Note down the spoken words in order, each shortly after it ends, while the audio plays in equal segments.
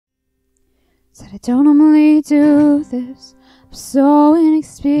Said I don't normally do this, I'm so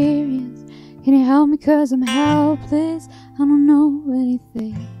inexperienced. Can you help me, 'cause I'm helpless, I don't know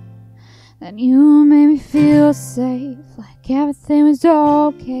anything. Then you made me feel safe, like everything was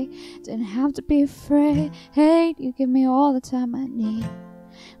okay. Didn't have to be afraid, you give me all the time I need.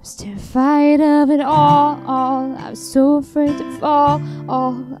 I was terrified of it all. I was so afraid to fall.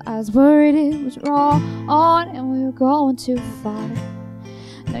 I was worried it was wrong, and we were going too far.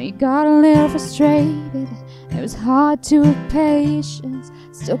 Now you got a little frustrated, it was hard to have patience.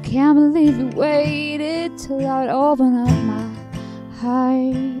 Still can't believe you waited till I would open up my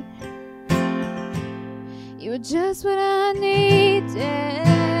heart. You were just what I needed.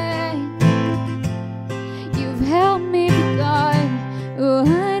 You've helped me become who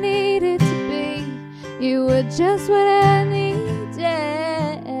I needed to be. You were just what I needed.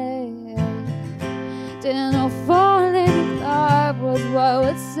 Didn't know falling in love was what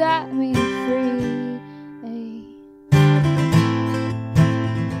would set me free.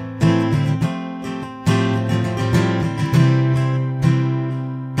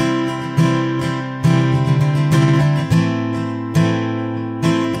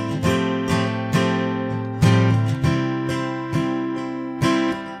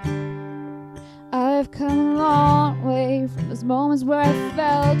 I've come a long way from those moments where I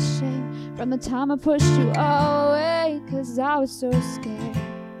felt shame, from the time I pushed you away 'cause I was so scared.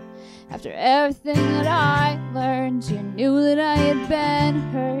 After everything that I learned, you knew that I had been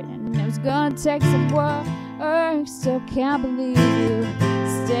hurt, and it was gonna take some work. Still can't believe you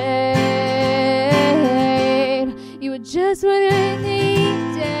stayed. You were just what I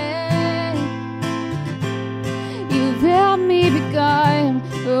needed. You've helped me become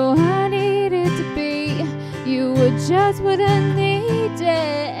who I needed to be. You were just what I needed.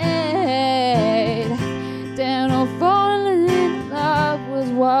 Damn, no falling in love was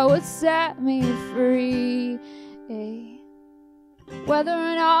what would set me free. Whether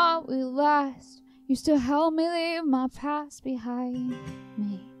or not we last, you still help me leave my past behind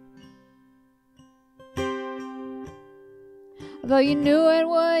me. Although you knew it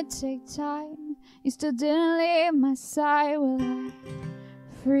would take time, you still didn't leave my side. Well, I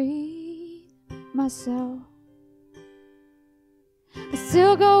freed myself. I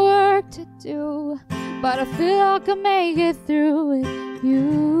still got work to do, but I feel I can make it through with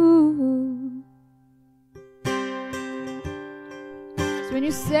you. So when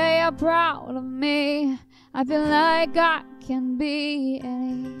you say you're proud of me, I feel like I can be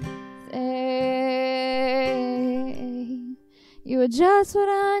anything. You were just what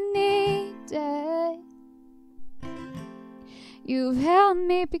I needed. You've helped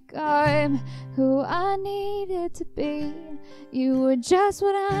me become who I needed to be. You were just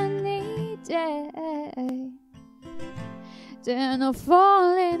what I needed. Didn't know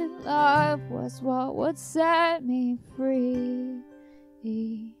falling in love was what would set me free.